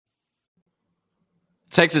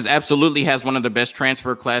Texas absolutely has one of the best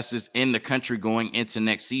transfer classes in the country going into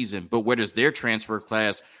next season, but where does their transfer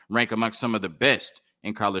class rank amongst some of the best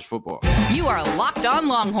in college football? You are Locked On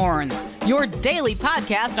Longhorns, your daily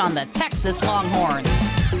podcast on the Texas Longhorns.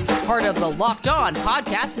 Part of the Locked On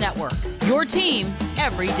Podcast Network, your team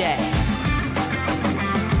every day.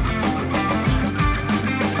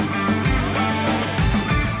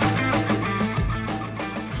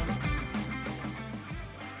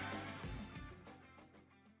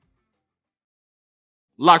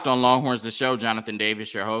 Locked On Longhorns, the show. Jonathan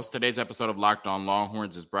Davis, your host. Today's episode of Locked On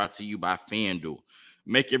Longhorns is brought to you by FanDuel.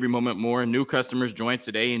 Make every moment more. New customers join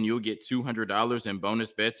today and you'll get $200 in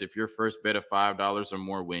bonus bets if your first bet of $5 or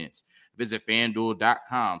more wins. Visit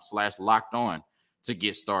FanDuel.com/LockedOn to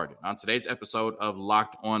get started. On today's episode of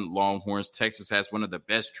Locked On Longhorns, Texas has one of the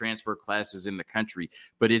best transfer classes in the country,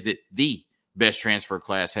 but is it the best transfer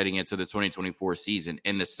class heading into the 2024 season?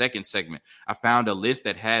 In the second segment, I found a list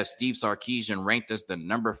that has Steve Sarkisian ranked as the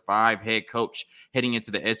number 5 head coach heading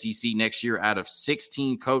into the SEC next year out of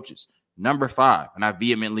 16 coaches. Number 5, and I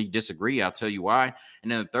vehemently disagree. I'll tell you why.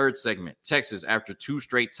 And in the third segment, Texas, after 2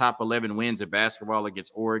 straight top 11 wins in basketball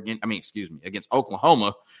against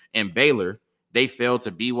Oklahoma and Baylor, they fell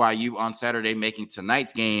to BYU on Saturday, making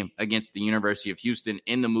tonight's game against the University of Houston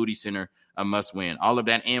in the Moody Center a must-win. All of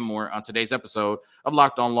that and more on today's episode of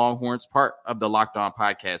Locked On Longhorns, part of the Locked On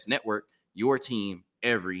Podcast Network, your team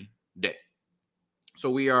every day. So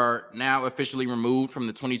we are now officially removed from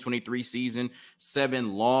the 2023 season,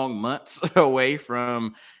 7 long months away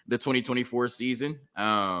from the 2024 season.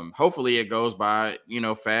 Hopefully it goes by,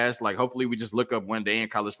 fast. Like, hopefully we just look up one day and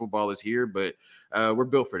college football is here, but we're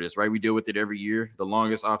built for this, right? We deal with it every year, the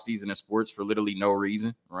longest offseason in sports for literally no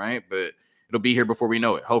reason, right? But it'll be here before we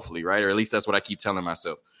know it, hopefully, right? Or at least that's what I keep telling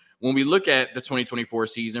myself. When we look at the 2024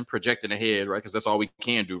 season, projecting ahead, right, because that's all we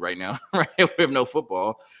can do right now, right? We have no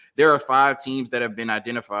football. There are 5 teams that have been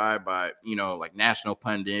identified by, like national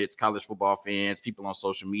pundits, college football fans, people on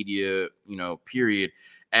social media, period,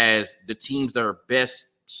 as the teams that are best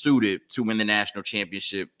suited to win the national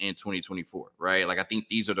championship in 2024, right? Like, I think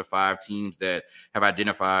these are the 5 teams that have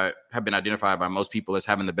been identified by most people as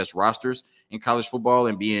having the best rosters in college football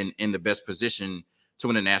and being in the best position to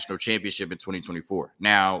win a national championship in 2024.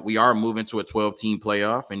 Now, we are moving to a 12-team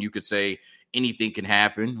playoff, and you could say anything can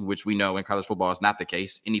happen, which we know in college football is not the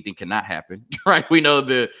case. Anything cannot happen, right? We know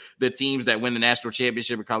the teams that win the national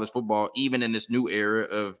championship in college football, even in this new era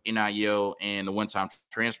of NIL and the one-time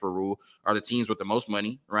transfer rule, are the teams with the most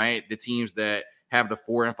money, right? The teams that have the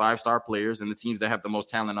 4- and 5-star players and the teams that have the most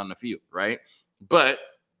talent on the field, right? But,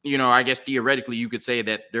 I guess theoretically you could say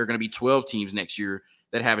that there are going to be 12 teams next year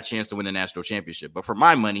that have a chance to win the national championship. But for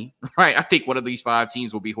my money, right, I think one of these 5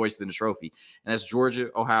 teams will be hoisting the trophy. And that's Georgia,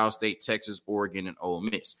 Ohio State, Texas, Oregon, and Ole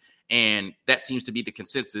Miss. And that seems to be the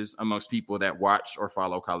consensus amongst people that watch or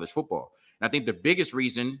follow college football. And I think the biggest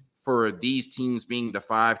reason for these teams being the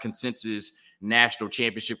 5 consensus national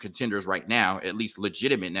championship contenders right now, at least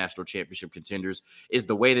legitimate national championship contenders, is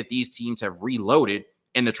the way that these teams have reloaded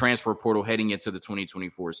in the transfer portal heading into the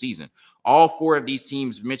 2024 season. All 4 of these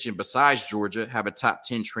teams mentioned besides Georgia have a top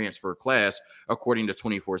 10 transfer class, according to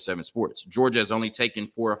 24/7 Sports. Georgia has only taken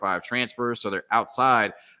 4 or 5 transfers, so they're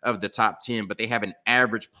outside of the top 10, but they have an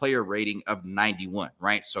average player rating of 91,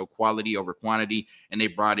 right? So quality over quantity, and they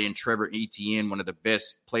brought in Trevor Etienne, one of the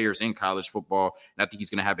best players in college football, and I think he's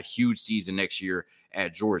going to have a huge season next year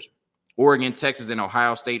at Georgia. Oregon, Texas, and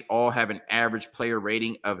Ohio State all have an average player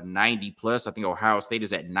rating of 90 plus. I think Ohio State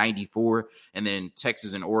is at 94, and then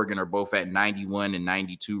Texas and Oregon are both at 91 and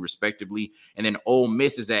 92 respectively. And then Ole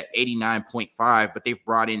Miss is at 89.5, but they've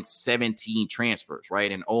brought in 17 transfers,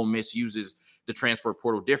 right? And Ole Miss uses the transfer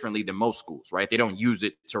portal differently than most schools, right? They don't use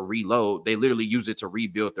it to reload. They literally use it to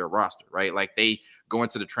rebuild their roster, right? Like, they go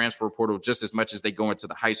into the transfer portal just as much as they go into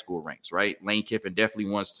the high school ranks, right? Lane Kiffin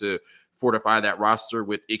definitely wants to fortify that roster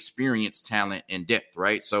with experience, talent, and depth,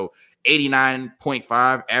 right? So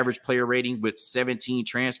 89.5 average player rating with 17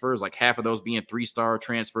 transfers, like half of those being 3-star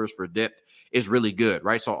transfers for depth, is really good,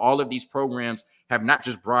 right? So all of these programs have not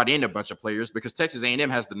just brought in a bunch of players, because Texas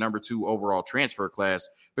A&M has the number 2 overall transfer class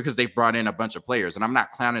because they've brought in a bunch of players. And I'm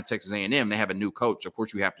not clowning Texas A&M. They have a new coach. Of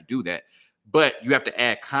course, you have to do that. But you have to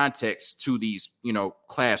add context to these,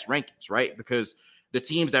 class rankings, right? Because the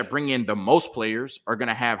teams that bring in the most players are going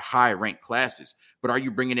to have high-ranked classes. But are you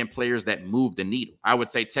bringing in players that move the needle? I would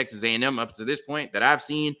say Texas A&M, up to this point that I've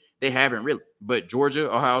seen, they haven't really. But Georgia,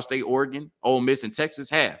 Ohio State, Oregon, Ole Miss, and Texas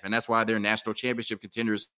have. And that's why they're national championship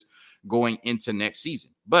contenders going into next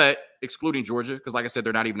season. But excluding Georgia, because like I said,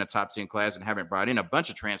 they're not even a top 10 class and haven't brought in a bunch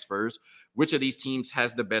of transfers, which of these teams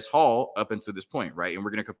has the best haul up until this point, right? And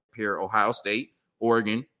we're going to compare Ohio State,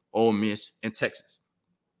 Oregon, Ole Miss, and Texas.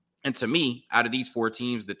 And to me, out of these 4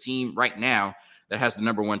 teams, the team right now that has the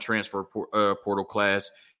number 1 transfer portal class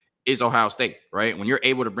is Ohio State, right? When you're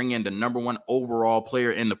able to bring in the number 1 overall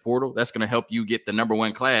player in the portal, that's going to help you get the number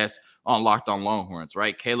 1 class on Locked On Longhorns,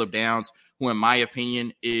 right? Caleb Downs, who in my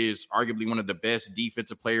opinion is arguably one of the best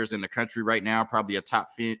defensive players in the country right now, probably a top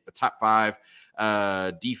 5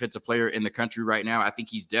 defensive player in the country right now. I think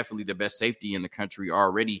he's definitely the best safety in the country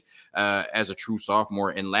already as a true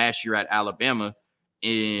sophomore. And last year at Alabama,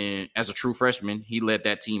 as a true freshman, he led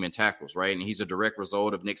that team in tackles, right? And he's a direct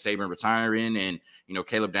result of Nick Saban retiring and,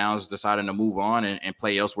 Caleb Downs deciding to move on and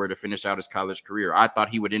play elsewhere to finish out his college career. I thought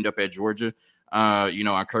he would end up at Georgia,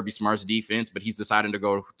 on Kirby Smart's defense, but he's deciding to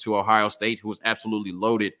go to Ohio State, who is absolutely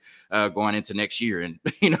loaded going into next year. And,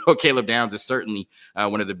 Caleb Downs is certainly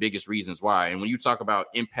one of the biggest reasons why. And when you talk about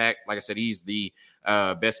impact, like I said, he's the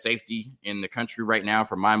best safety in the country right now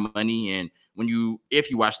for my money. And if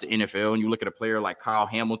you watch the NFL and you look at a player like Kyle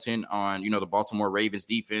Hamilton on, the Baltimore Ravens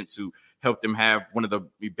defense, who helped them have one of the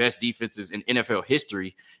best defenses in NFL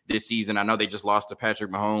history this season. I know they just lost to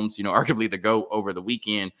Patrick Mahomes, arguably the GOAT over the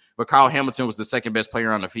weekend, but Kyle Hamilton was the second best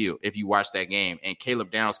player on the field if you watch that game. And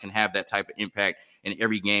Caleb Downs can have that type of impact in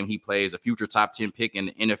every game he plays, a future top 10 pick in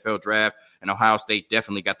the NFL draft. And Ohio State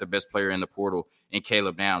definitely got the best player in the portal in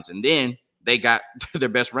Caleb Downs. And then they got their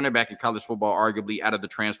best running back in college football, arguably out of the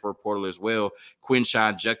transfer portal as well,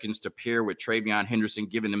 Quinshon Judkins, to pair with TreVeyon Henderson,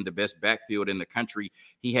 giving them the best backfield in the country.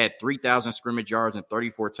 He had 3,000 scrimmage yards and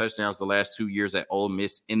 34 touchdowns the last 2 years at Ole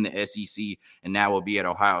Miss in the SEC, and now will be at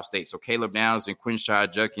Ohio State. So Caleb Downs and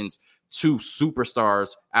Quinshon Judkins, 2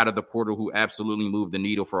 superstars out of the portal who absolutely moved the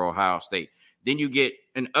needle for Ohio State. Then you get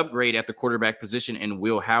an upgrade at the quarterback position in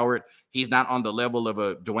Will Howard. He's not on the level of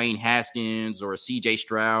a Dwayne Haskins or a CJ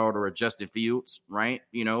Stroud or a Justin Fields, right?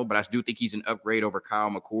 But I do think he's an upgrade over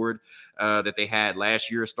Kyle McCord that they had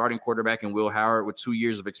last year, starting quarterback in Will Howard with 2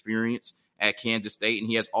 years of experience at Kansas State. And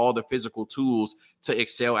he has all the physical tools to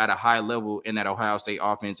excel at a high level in that Ohio State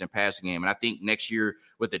offense and passing game. And I think next year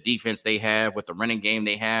with the defense they have, with the running game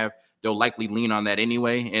they have, they'll likely lean on that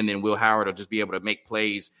anyway. And then Will Howard will just be able to make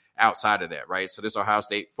plays outside of that, right? So this Ohio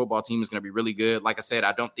State football team is going to be really good. Like I said,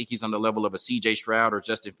 I don't think he's on the level of a CJ Stroud or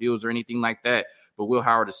Justin Fields or anything like that, but Will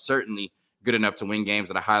Howard is certainly good enough to win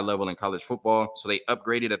games at a high level in college football. So they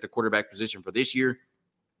upgraded at the quarterback position for this year.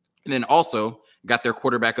 And then also got their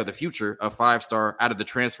quarterback of the future, a 5-star out of the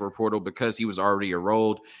transfer portal because he was already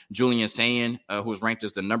enrolled. Julian Sayin, who was ranked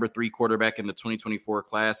as the number 3 quarterback in the 2024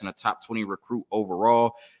 class and a top 20 recruit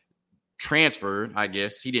overall, transferred, I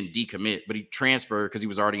guess. He didn't decommit, but he transferred because he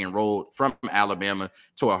was already enrolled from Alabama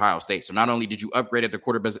to Ohio State. So not only did you upgrade at the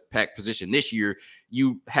quarterback position this year,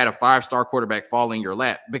 you had a 5-star quarterback fall in your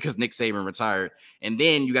lap because Nick Saban retired. And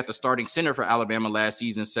then you got the starting center for Alabama last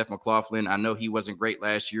season, Seth McLaughlin. I know he wasn't great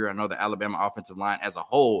last year. I know the Alabama offensive line as a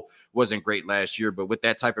whole wasn't great last year, but with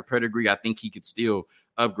that type of pedigree, I think he could still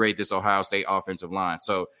upgrade this Ohio State offensive line.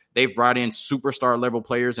 So they've brought in superstar level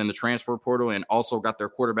players in the transfer portal and also got their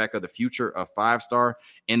quarterback of the future, a 5-star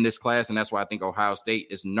in this class. And that's why I think Ohio State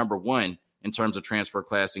is number 1 in terms of transfer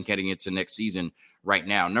class and getting into next season right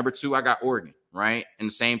now. Number 2, I got Oregon, right? And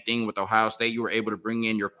the same thing with Ohio State. You were able to bring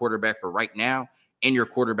in your quarterback for right now and your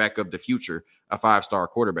quarterback of the future, a 5-star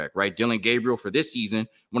quarterback, right? Dillon Gabriel for this season,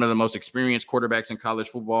 one of the most experienced quarterbacks in college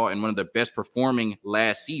football and one of the best performing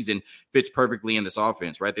last season, fits perfectly in this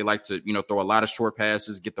offense, right? They like to, throw a lot of short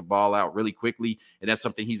passes, get the ball out really quickly. And that's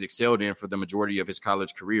something he's excelled in for the majority of his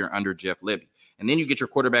college career under Jeff Lebby. And then you get your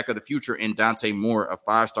quarterback of the future in Dante Moore, a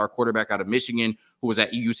 5-star quarterback out of Michigan who was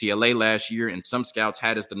at UCLA last year. And some scouts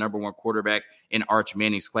had as the number 1 quarterback in Arch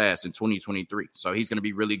Manning's class in 2023. So he's going to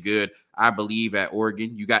be really good, I believe, at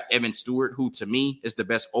Oregon. You got Evan Stewart, who to me is the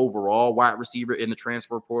best overall wide receiver in the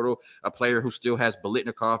transfer portal, a player who still has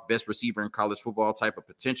Biletnikoff, best receiver in college football type of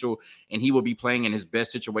potential. And he will be playing in his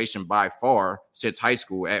best situation by far since high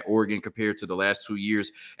school at Oregon compared to the last 2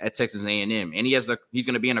 years at Texas A&M. And he's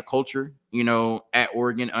going to be in a culture, at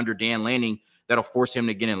Oregon under Dan Lanning that'll force him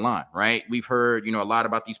to get in line, right? We've heard, a lot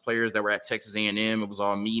about these players that were at Texas A&M. It was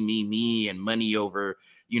all me, and money over,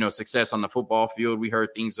 success on the football field. We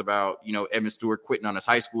heard things about, Evan Stewart quitting on his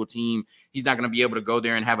high school team. He's not going to be able to go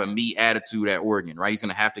there and have a me attitude at Oregon, right? He's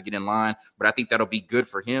going to have to get in line, but I think that'll be good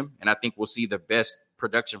for him. And I think we'll see the best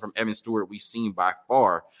production from Evan Stewart we've seen by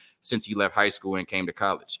far since he left high school and came to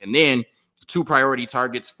college. And then 2 priority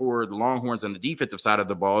targets for the Longhorns on the defensive side of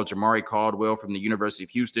the ball. Jamari Caldwell from the University of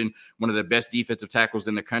Houston, one of the best defensive tackles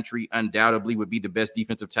in the country, undoubtedly would be the best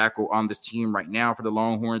defensive tackle on this team right now for the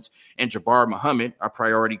Longhorns. And Jabbar Muhammad, a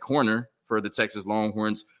priority corner for the Texas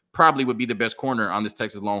Longhorns, probably would be the best corner on this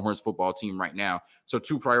Texas Longhorns football team right now. So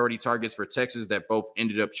 2 priority targets for Texas that both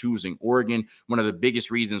ended up choosing Oregon. One of the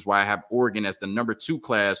biggest reasons why I have Oregon as the number 2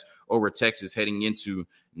 class over Texas heading into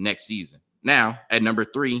next season. Now, at number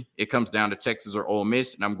 3, it comes down to Texas or Ole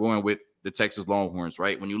Miss, and I'm going with the Texas Longhorns,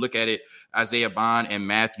 right? When you look at it, Isaiah Bond and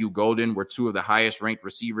Matthew Golden were 2 of the highest ranked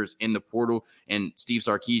receivers in the portal, and Steve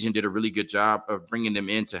Sarkisian did a really good job of bringing them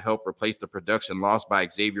in to help replace the production lost by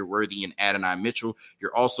Xavier Worthy and Adonai Mitchell.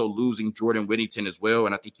 You're also losing Jordan Whittington as well,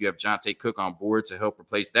 and I think you have Jonte Cook on board to help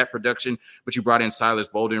replace that production, but you brought in Silas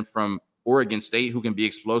Bolden from Oregon State, who can be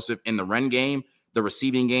explosive in the run game, the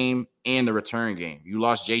receiving game, and the return game. You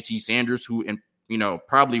lost JT Sanders, who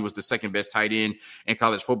probably was the second best tight end in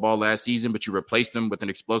college football last season, but you replaced him with an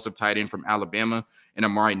explosive tight end from Alabama and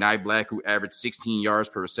Amari Niblack, who averaged 16 yards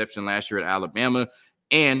per reception last year at Alabama.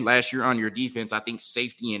 And last year on your defense, I think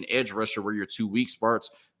safety and edge rusher were your 2 weak spots,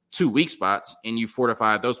 and you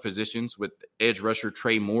fortified those positions with edge rusher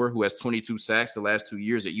Trey Moore, who has 22 sacks the last 2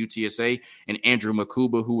 years at UTSA, and Andrew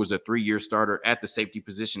Makuba, who was a 3-year starter at the safety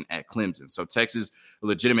position at Clemson. So Texas, a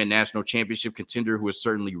legitimate national championship contender who is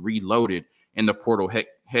certainly reloaded in the portal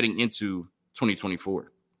heading into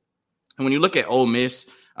 2024. And when you look at Ole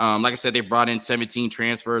Miss, like I said, they brought in 17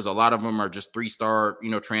 transfers. A lot of them are just 3-star,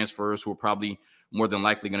 transfers who are probably more than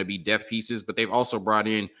likely going to be depth pieces, but they've also brought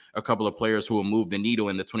in a couple of players who will move the needle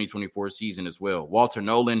in the 2024 season as well. Walter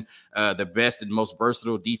Nolan, the best and most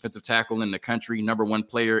versatile defensive tackle in the country, number 1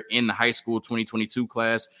 player in the high school 2022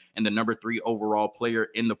 class, and the number 3 overall player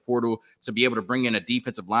in the portal. To be able to bring in a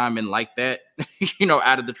defensive lineman like that,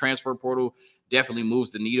 out of the transfer portal, definitely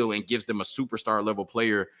moves the needle and gives them a superstar level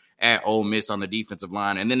player at Ole Miss on the defensive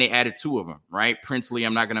line. And then they added 2 of them, right? Princely,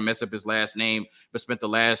 I'm not going to mess up his last name, but spent the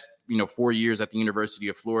last, 4 years at the University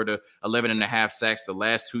of Florida, 11.5 sacks the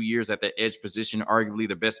last 2 years at the edge position, arguably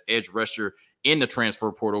the best edge rusher in the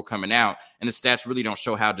transfer portal coming out. And the stats really don't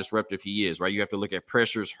show how disruptive he is, right? You have to look at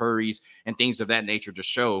pressures, hurries, and things of that nature to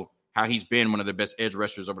show how he's been one of the best edge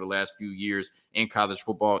rushers over the last few years in college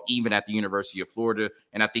football, even at the University of Florida.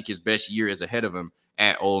 And I think his best year is ahead of him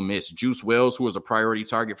at Ole Miss. Juice Wells, who was a priority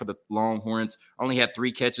target for the Longhorns, only had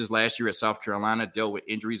 3 catches last year at South Carolina, dealt with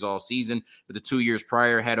injuries all season, but the 2 years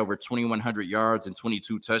prior had over 2,100 yards and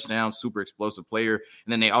 22 touchdowns, super explosive player.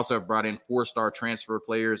 And then they also have brought in 4-star transfer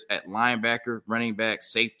players at linebacker, running back,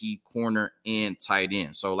 safety, corner, and tight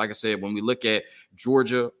end. So like I said, when we look at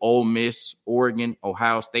Georgia, Ole Miss, Oregon,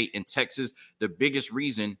 Ohio State, and Texas, the biggest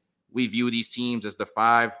reason we view these teams as the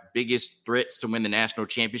 5 biggest threats to win the national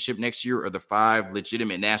championship next year, or the 5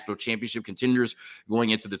 legitimate national championship contenders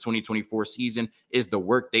going into the 2024 season, is the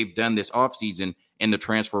work they've done this offseason in the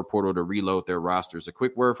transfer portal to reload their rosters. A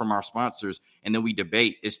quick word from our sponsors, and then we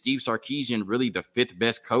debate, is Steve Sarkisian really the 5th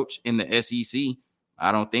best coach in the SEC?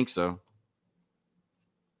 I don't think so.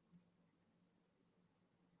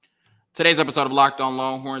 Today's episode of Locked On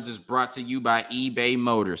Longhorns is brought to you by eBay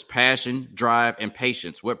Motors. Passion, drive, and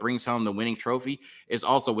patience. What brings home the winning trophy is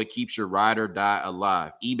also what keeps your ride or die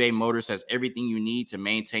alive. eBay Motors has everything you need to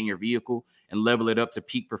maintain your vehicle and level it up to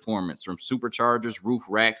peak performance, from superchargers, roof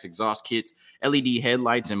racks, exhaust kits, LED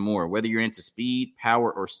headlights, and more. Whether you're into speed,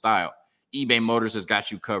 power, or style, eBay Motors has got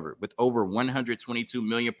you covered. With over 122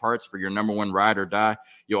 million parts for your number 1 ride or die,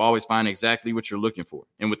 you'll always find exactly what you're looking for.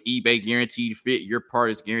 And with eBay Guaranteed Fit, your part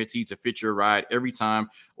is guaranteed to fit your ride every time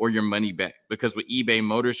or your money back. Because with eBay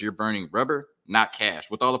Motors, you're burning rubber, not cash.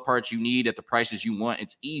 With all the parts you need at the prices you want,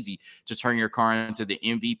 it's easy to turn your car into the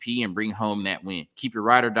MVP and bring home that win. Keep your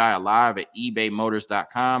ride or die alive at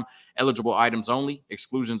ebaymotors.com. Eligible items only.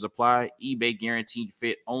 Exclusions apply. eBay Guaranteed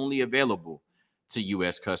Fit only available to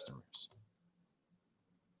U.S. customers.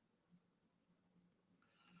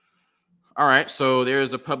 All right, so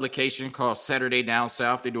there's a publication called Saturday Down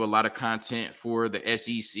South. They do a lot of content for the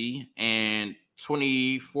SEC, and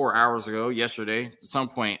 24 hours ago, yesterday, at some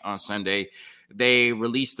point on Sunday, they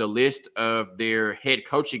released a list of their head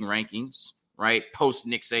coaching rankings, right, post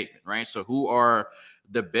Nick Saban, right? So who are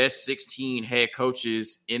the best 16 head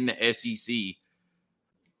coaches in the SEC?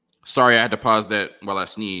 Sorry, I had to pause that while I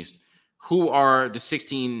sneezed. Who are the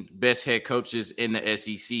 16 best head coaches in the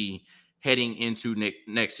SEC heading into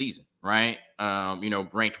next season? Right.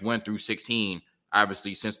 Ranked 1 through 16,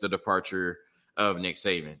 obviously, since the departure of Nick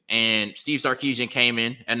Saban. And Steve Sarkisian came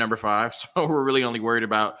in at number 5. So we're really only worried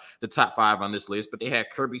about the top 5 on this list. But they had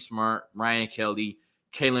Kirby Smart, Ryan Kelly,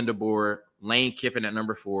 Kalen DeBoer, Lane Kiffin at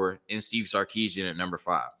number 4, and Steve Sarkisian at number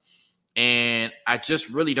 5. And I just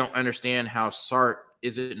really don't understand how Sark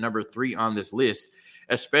is at number 3 on this list,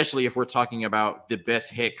 especially if we're talking about the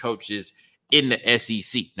best head coaches in the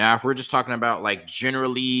SEC. Now, if we're just talking about like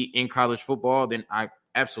generally in college football, then I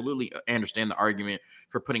absolutely understand the argument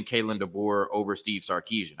for putting Kalen DeBoer over Steve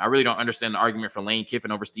Sarkisian. I really don't understand the argument for Lane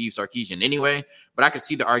Kiffin over Steve Sarkisian anyway, but I could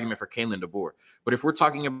see the argument for Kalen DeBoer. But if we're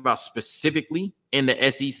talking about specifically in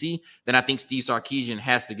the SEC, then I think Steve Sarkisian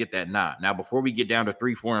has to get that nod. Now, before we get down to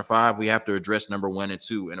 3, 4, and 5, we have to address number 1 and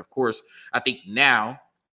 2. And of course, I think now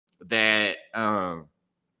that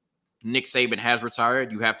Nick Saban has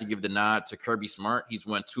retired, you have to give the nod to Kirby Smart. He's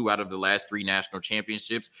won 2 out of the last 3 national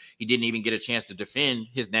championships. He didn't even get a chance to defend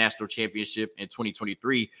his national championship in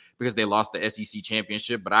 2023 because they lost the SEC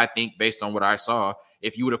championship. But I think based on what I saw,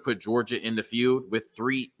 if you would have put Georgia in the field with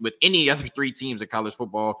any other 3 teams in college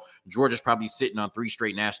football, Georgia's probably sitting on 3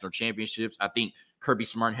 straight national championships. I think Kirby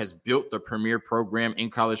Smart has built the premier program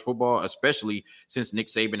in college football, especially since Nick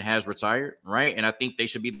Saban has retired, right? And I think they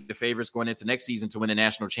should be the favorites going into next season to win the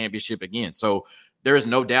national championship again. So there is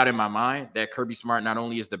no doubt in my mind that Kirby Smart not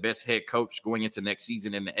only is the best head coach going into next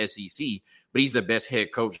season in the SEC, but he's the best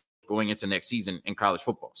head coach going into next season in college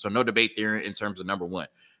football. So no debate there in terms of number 1.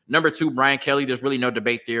 Number 2, Brian Kelly, there's really no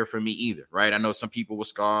debate there for me either, right? I know some people will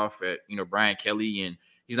scoff at, Brian Kelly, and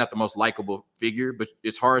he's not the most likable figure, but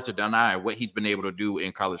it's hard to deny what he's been able to do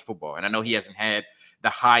in college football. And I know he hasn't had the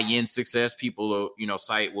high-end success. People,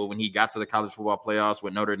 cite, well, when he got to the college football playoffs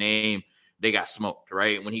with Notre Dame, they got smoked,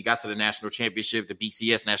 right? When he got to the national championship, the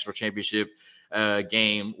BCS national championship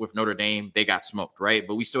game with Notre Dame, they got smoked, right?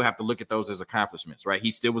 But we still have to look at those as accomplishments, right? He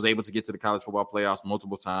still was able to get to the college football playoffs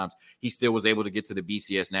multiple times. He still was able to get to the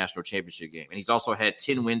BCS national championship game. And he's also had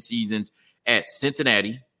 10-win seasons at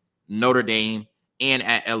Cincinnati, Notre Dame, and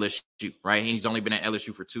at LSU, right? And he's only been at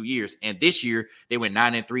LSU for 2 years. And this year, they went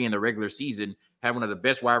 9-3 in the regular season, had one of the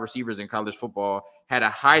best wide receivers in college football, had a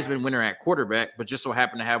Heisman winner at quarterback, but just so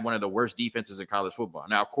happened to have one of the worst defenses in college football.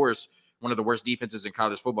 Now, of course, one of the worst defenses in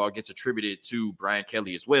college football gets attributed to Brian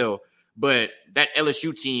Kelly as well. But that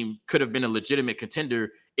LSU team could have been a legitimate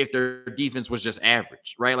contender if their defense was just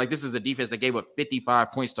average, right? Like, this is a defense that gave up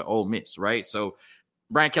 55 points to Ole Miss, right? So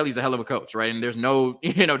Brian Kelly's a hell of a coach, right? And there's no,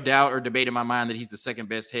 doubt or debate in my mind that he's the second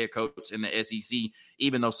best head coach in the SEC,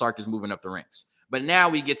 even though Sark is moving up the ranks. But now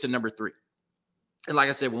we get to number 3. And like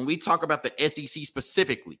I said, when we talk about the SEC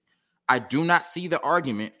specifically, I do not see the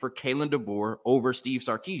argument for Kalen DeBoer over Steve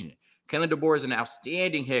Sarkisian. Kalen DeBoer is an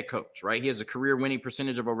outstanding head coach, right? He has a career winning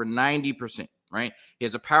percentage of over 90%, right? He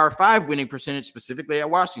has a Power 5 winning percentage specifically at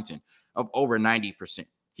Washington of over 90%.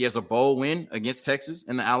 He has a bowl win against Texas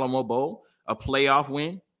in the Alamo Bowl, a playoff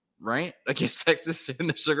win, right, against Texas in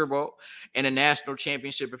the Sugar Bowl, and a national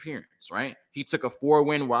championship appearance, right? He took a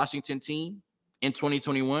 4-win Washington team in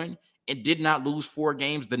 2021 and did not lose 4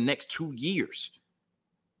 games the next 2 years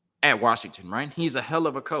at Washington, right? He's a hell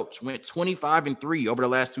of a coach. Went 25-3 over the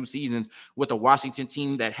last 2 seasons with a Washington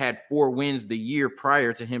team that had 4 wins the year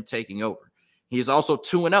prior to him taking over. He is also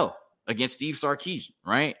 2-0 against Steve Sarkisian,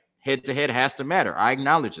 right? Head-to-head has to matter. I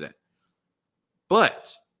acknowledge that.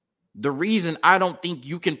 But the reason I don't think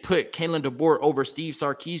you can put Kalen DeBoer over Steve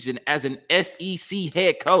Sarkisian as an SEC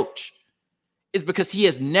head coach is because he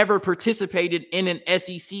has never participated in an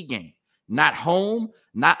SEC game. Not home,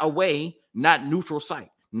 not away, not neutral site.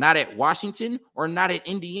 Not at Washington or not at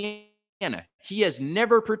Indiana. He has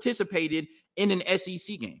never participated in an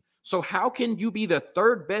SEC game. So how can you be the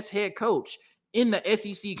 3rd best head coach in the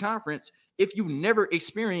SEC conference if you've never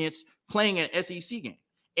experienced playing an SEC game?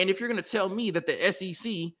 And if you're going to tell me that the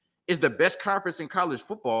SEC is the best conference in college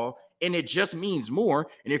football and it just means more,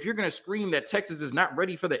 and if you're going to scream that Texas is not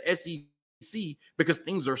ready for the SEC because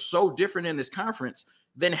things are so different in this conference,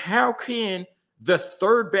 then how can the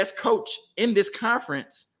 3rd best coach in this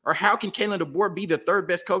conference, or how can Kalen DeBoer be the 3rd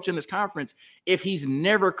best coach in this conference if he's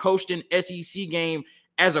never coached an SEC game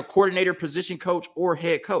as a coordinator, position coach, or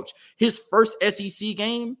head coach? His first SEC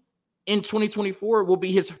game in 2024 will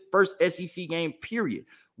be his first SEC game, period.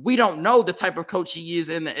 We don't know the type of coach he is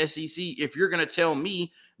in the SEC if you're going to tell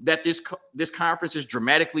me that this conference is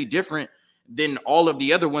dramatically different than all of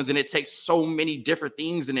the other ones, and it takes so many different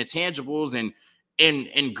things and intangibles and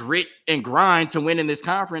grit and grind to win in this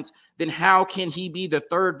conference. Then how can he be the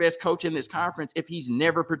 3rd best coach in this conference if he's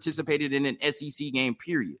never participated in an SEC game,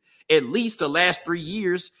 period? At least the last 3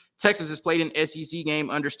 years, Texas has played an SEC game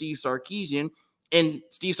under Steve Sarkisian, and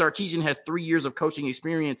Steve Sarkisian has 3 years of coaching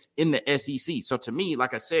experience in the SEC. So to me,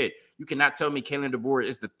 like I said, you cannot tell me Kalen DeBoer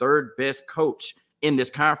is the 3rd best coach in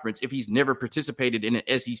this conference if he's never participated in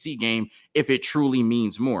an SEC game, if it truly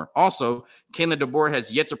means more. Also, Kalen DeBoer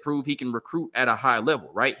has yet to prove he can recruit at a high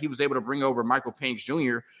level, right? He was able to bring over Michael Penix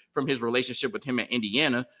Jr. from his relationship with him at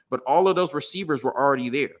Indiana, but all of those receivers were already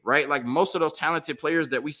there, right? Like most of those talented players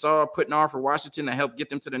that we saw putting on for Washington to help get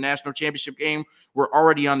them to the national championship game were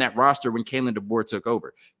already on that roster when Kalen DeBoer took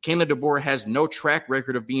over. Kalen DeBoer has no track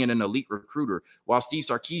record of being an elite recruiter, while Steve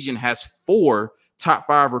Sarkisian has 4 top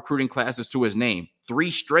 5 recruiting classes to his name,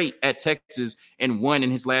 3 straight at Texas and 1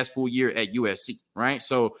 in his last full year at USC, right?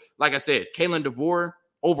 So like I said, Kalen DeBoer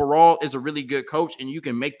overall is a really good coach, and you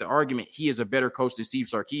can make the argument he is a better coach than Steve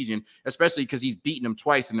Sarkisian, especially because he's beaten him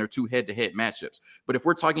twice in their 2 head-to-head matchups. But if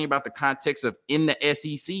we're talking about the context of in the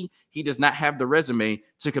SEC, he does not have the resume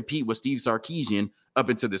to compete with Steve Sarkisian up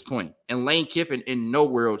until this point. And Lane Kiffin in no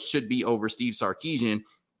world should be over Steve Sarkisian.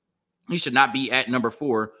 He should not be at number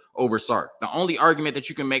 4 over Sark. The only argument that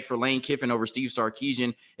you can make for Lane Kiffin over Steve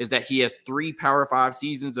Sarkisian is that he has 3 Power 5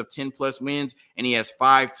 seasons of 10-plus wins, and he has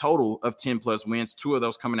 5 total of 10-plus wins, 2 of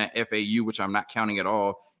those coming at FAU, which I'm not counting at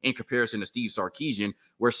all in comparison to Steve Sarkisian,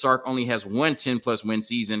 where Sark only has 1 10-plus win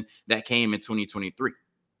season that came in 2023.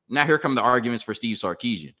 Now here come the arguments for Steve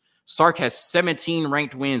Sarkisian. Sark has 17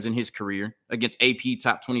 ranked wins in his career against AP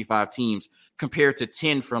top 25 teams compared to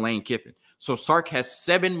 10 for Lane Kiffin. So Sark has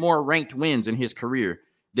 7 more ranked wins in his career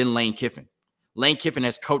than Lane Kiffin. Lane Kiffin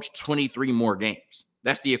has coached 23 more games.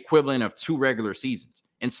 That's the equivalent of 2 regular seasons.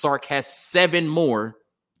 And Sark has 7 more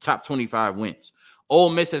top 25 wins. Ole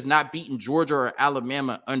Miss has not beaten Georgia or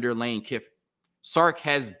Alabama under Lane Kiffin. Sark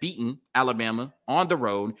has beaten Alabama on the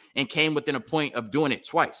road and came within a point of doing it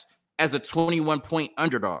twice as a 21-point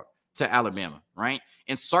underdog to Alabama, right?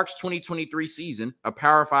 In Sark's 2023 season, a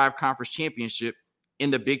Power 5 conference championship in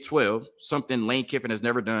the Big 12, something Lane Kiffin has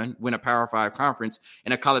never done, win a Power 5 conference,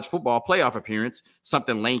 and a college football playoff appearance,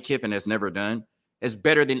 something Lane Kiffin has never done, is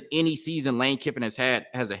better than any season Lane Kiffin has had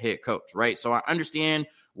as a head coach, right? So I understand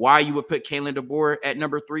why you would put Kalen DeBoer at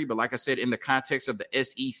number 3, but like I said, in the context of the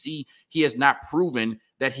SEC, he has not proven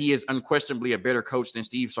that he is unquestionably a better coach than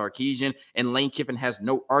Steve Sarkisian, and Lane Kiffin has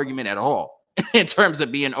no argument at all in terms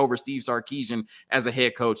of being over Steve Sarkisian as a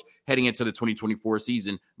head coach heading into the 2024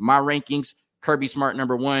 season. My rankings: Kirby Smart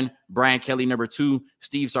number 1, Brian Kelly number 2,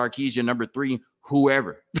 Steve Sarkisian number 3,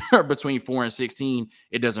 whoever between 4 and 16,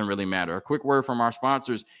 it doesn't really matter. A quick word from our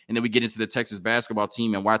sponsors, and then we get into the Texas basketball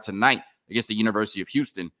team and why tonight against the University of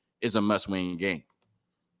Houston is a must-win game.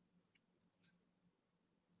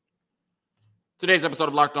 Today's episode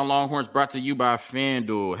of Locked On Longhorns brought to you by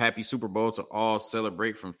FanDuel. Happy Super Bowl to all.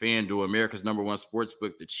 Celebrate from FanDuel, America's #1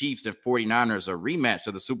 sportsbook. The Chiefs and 49ers, a rematch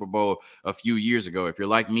of the Super Bowl a few years ago. If you're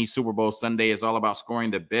like me, Super Bowl Sunday is all about scoring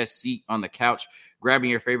the best seat on the couch, grabbing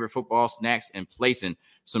your favorite football snacks, and placing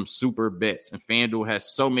some super bets. And FanDuel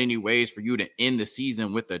has so many ways for you to end the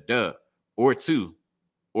season with a dub, or 2,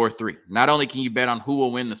 or 3. Not only can you bet on who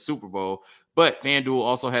will win the Super Bowl, but FanDuel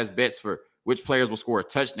also has bets for which players will score a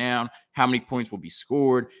touchdown, how many points will be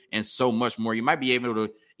scored, and so much more. You might be able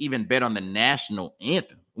to even bet on the national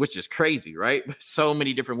anthem, which is crazy, right? So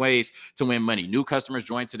many different ways to win money. New customers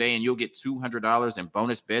join today, and you'll get $200 in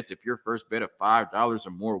bonus bets if your first bet of $5 or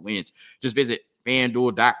more wins. Just visit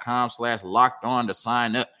FanDuel.com/LockedOn to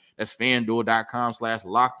sign up. That's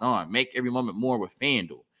FanDuel.com/LockedOn. Make every moment more with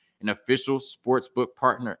FanDuel, an official sportsbook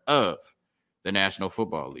partner of the National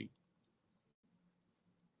Football League.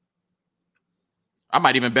 I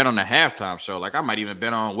might even bet on the halftime show. Like, I might even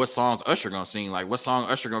bet on what songs Usher going to sing. Like, what song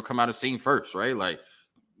Usher going to come out and sing first, right? Like,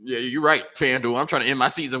 yeah, you're right, FanDuel. I'm trying to end my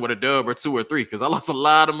season with a dub or 2 or 3 because I lost a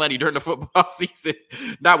lot of money during the football season.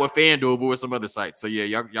 Not with FanDuel, but with some other sites. So, yeah,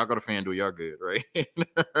 y'all go to FanDuel. Y'all good, right?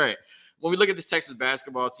 All right. When we look at this Texas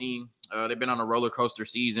basketball team, they've been on a roller coaster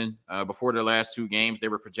season. Before their last 2 games, they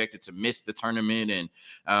were projected to miss the tournament. And,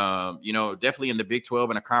 definitely in the Big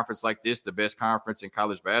 12 in a conference like this, the best conference in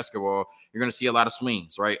college basketball, you're going to see a lot of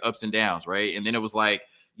swings, right? Ups and downs, right? And then it was like,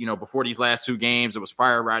 before these last 2 games, it was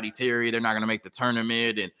fire Roddy Terry. They're not going to make the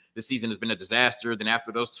tournament. And the season has been a disaster. Then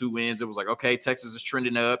after those 2 wins, it was like, okay, Texas is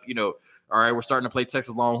trending up. All right, we're starting to play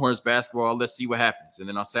Texas Longhorns basketball. Let's see what happens. And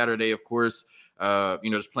then on Saturday, of course,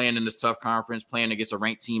 just playing in this tough conference, playing against a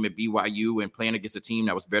ranked team at BYU and playing against a team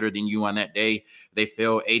that was better than you on that day. They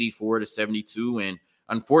fell 84-72. And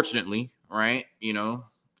unfortunately, right,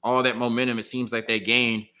 all that momentum, it seems like they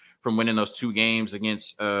gained from winning those 2 games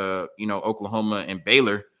against, Oklahoma and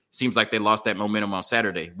Baylor. Seems like they lost that momentum on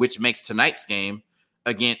Saturday, which makes tonight's game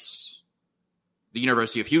against the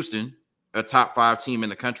University of Houston a top 5 team in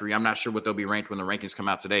the country. I'm not sure what they'll be ranked when the rankings come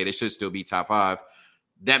out today. They should still be top 5.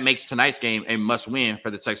 That makes tonight's game a must-win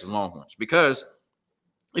for the Texas Longhorns, because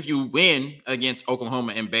if you win against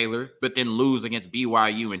Oklahoma and Baylor, but then lose against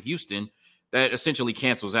BYU and Houston, that essentially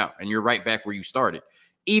cancels out, and you're right back where you started.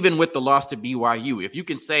 Even with the loss to BYU, if you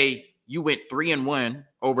can say you went 3-1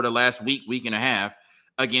 over the last week and a half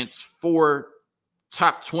against 4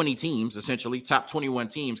 top 20 teams, essentially top 21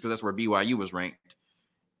 teams, because that's where BYU was ranked.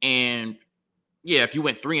 And yeah, if you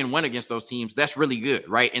went 3-1 against those teams, that's really good,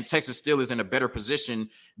 right? And Texas still is in a better position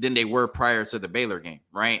than they were prior to the Baylor game,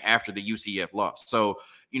 right? After the UCF loss. So,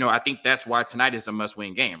 I think that's why tonight is a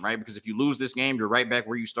must-win game, right? Because if you lose this game, you're right back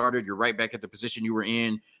where you started. You're right back at the position you were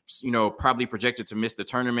in, probably projected to miss the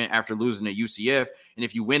tournament after losing to UCF. And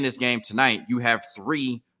if you win this game tonight, you have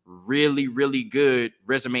 3 really, really good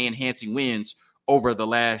resume-enhancing wins over the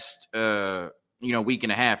last week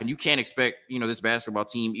and a half. And you can't expect, this basketball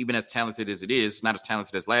team, even as talented as it is, not as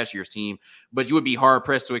talented as last year's team, but you would be hard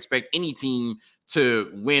pressed to expect any team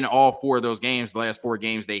to win all 4 of those games, the last 4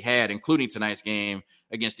 games they had, including tonight's game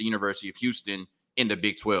against the University of Houston in the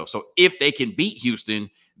Big 12. So if they can beat Houston,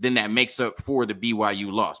 then that makes up for the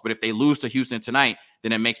BYU loss. But if they lose to Houston tonight,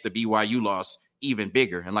 then it makes the BYU loss even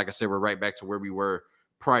bigger. And like I said, we're right back to where we were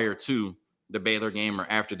prior to the Baylor game or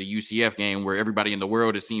after the UCF game, where everybody in the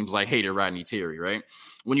world, it seems like, hated Rodney Terry, right?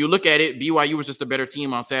 When you look at it, BYU was just a better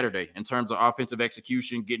team on Saturday in terms of offensive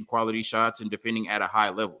execution, getting quality shots, and defending at a high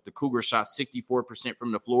level. The Cougars shot 64%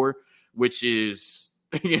 from the floor, which is,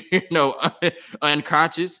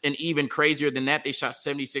 unconscious, and even crazier than that, they shot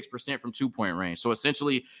 76% from 2-point range. So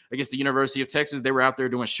essentially, against the University of Texas, they were out there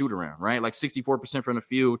doing shoot around, right? Like 64% from the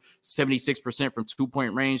field, 76% from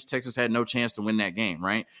 2-point range. Texas had no chance to win that game,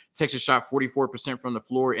 right? Texas shot 44% from the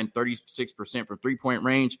floor and 36% from 3-point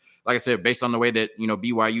range. Like I said, based on the way that,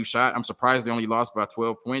 BYU shot, I'm surprised they only lost by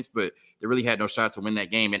 12 points, but they really had no shot to win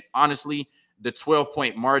that game. And honestly, the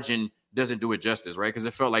 12-point margin doesn't do it justice, right? Because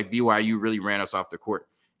it felt like BYU really ran us off the court.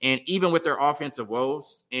 And even with their offensive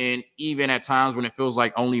woes, and even at times when it feels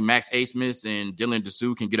like only Max Abmas and Dylan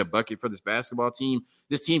Dessou can get a bucket for this basketball team,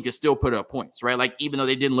 this team can still put up points, right? Like, even though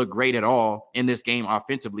they didn't look great at all in this game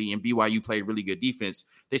offensively and BYU played really good defense,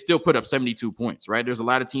 they still put up 72 points, right? There's a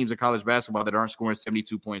lot of teams in college basketball that aren't scoring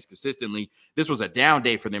 72 points consistently. This was a down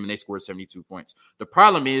day for them, and they scored 72 points. The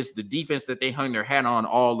problem is the defense that they hung their hat on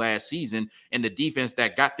all last season, and the defense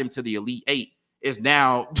that got them to the Elite Eight, is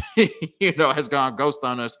now, has gone ghost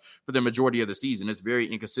on us for the majority of the season. It's very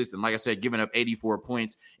inconsistent. Like I said, giving up 84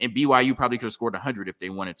 points, and BYU probably could have scored 100 if they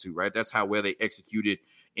wanted to, right? That's how well they executed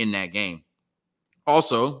in that game.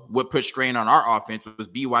 Also, what put strain on our offense was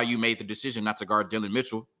BYU made the decision not to guard Dylan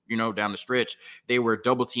Mitchell, down the stretch. They were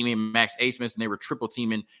double teaming Max Abmas, and they were triple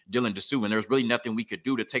teaming Dylan Dessou. And there's really nothing we could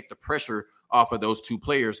do to take the pressure off of those 2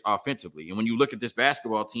 players offensively. And when you look at this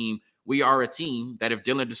basketball team, we are a team that if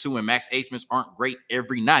Dylan Dessou and Max Abmas aren't great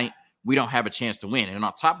every night, we don't have a chance to win. And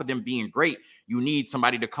on top of them being great, you need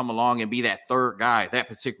somebody to come along and be that third guy that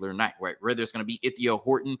particular night, right? Whether it's going to be Ithiel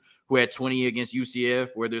Horton, who had 20 against UCF,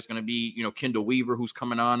 whether it's going to be, Kendall Weaver, who's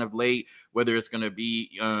coming on of late, whether it's going to be,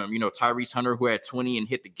 Tyrese Hunter, who had 20 and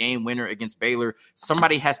hit the game winner against Baylor.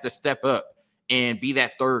 Somebody has to step up and be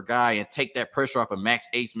that third guy and take that pressure off of Max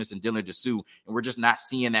Abmas and Dylan Dessou. And we're just not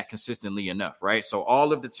seeing that consistently enough, right? So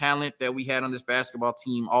all of the talent that we had on this basketball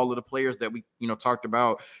team, all of the players that we, talked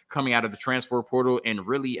about coming out of the transfer portal, and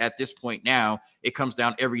really at this point now, it comes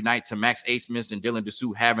down every night to Max Abmas and Dylan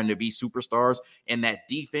Dessou having to be superstars. And that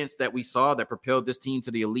defense that we saw that propelled this team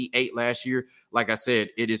to the Elite Eight last year, like I said,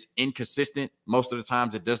 it is inconsistent. Most of the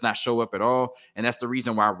times it does not show up at all. And that's the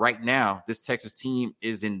reason why right now this Texas team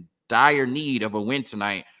is in dire need of a win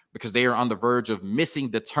tonight, because they are on the verge of missing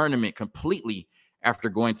the tournament completely after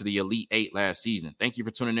going to the Elite Eight last season. Thank you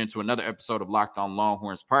for tuning in to another episode of Locked On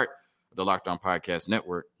Longhorns, part of the Locked On Podcast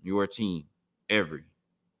Network, your team every